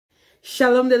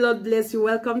Shalom, the Lord bless you.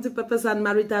 Welcome to Purpose and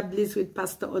Marital Bliss with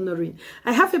Pastor Honorine.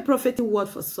 I have a prophetic word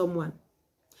for someone.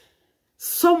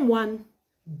 Someone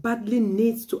badly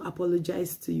needs to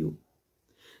apologize to you.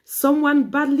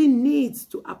 Someone badly needs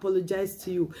to apologize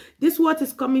to you. This word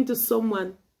is coming to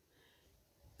someone.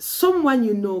 Someone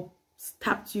you know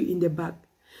stabbed you in the back.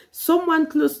 Someone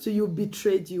close to you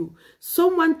betrayed you.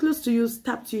 Someone close to you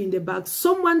stabbed you in the back.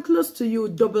 Someone close to you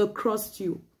double-crossed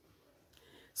you.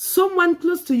 Someone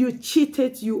close to you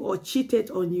cheated you or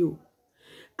cheated on you.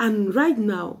 And right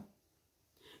now,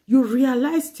 you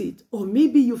realized it, or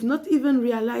maybe you've not even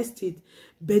realized it,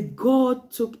 but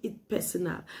God took it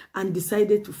personal and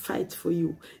decided to fight for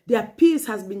you. Their peace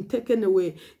has been taken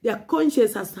away. Their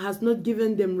conscience has not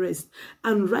given them rest.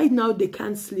 And right now, they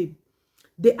can't sleep.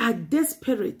 They are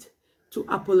desperate to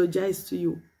apologize to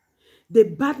you. They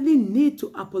badly need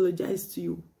to apologize to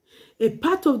you. A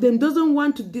part of them doesn't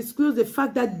want to disclose the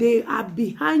fact that they are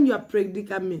behind your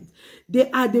predicament. They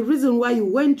are the reason why you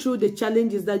went through the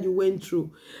challenges that you went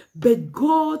through. But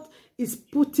God is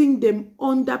putting them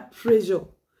under pressure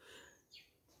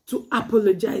to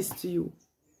apologize to you.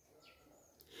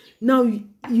 Now,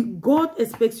 God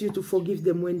expects you to forgive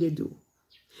them when they do.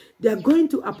 They are going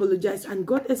to apologize and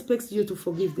God expects you to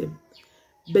forgive them.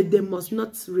 But they must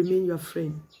not remain your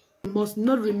friend. They must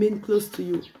not remain close to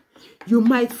you. You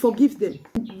might forgive them,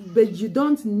 but you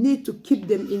don't need to keep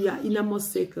them in your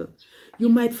innermost circle. You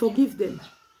might forgive them,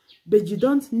 but you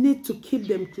don't need to keep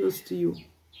them close to you.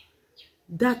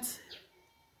 That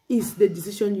is the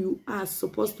decision you are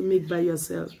supposed to make by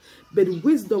yourself. But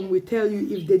wisdom will tell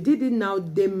you if they did it now,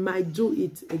 they might do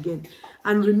it again.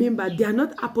 And remember, they are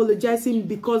not apologizing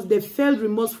because they felt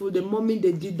remorseful the moment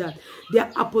they did that. They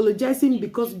are apologizing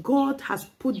because God has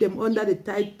put them under the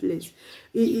tight place,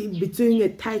 in a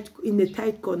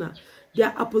tight corner. They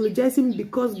are apologizing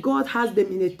because God has them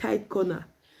in a tight corner.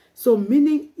 So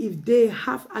meaning if they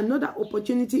have another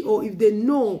opportunity, or if they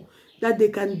know that they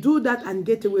can do that and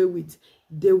get away with,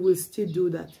 they will still do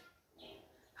that.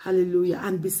 Hallelujah.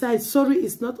 And besides, sorry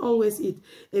is not always it.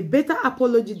 A better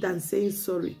apology than saying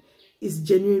sorry is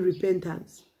genuine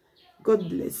repentance. God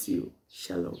bless you.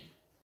 Shalom.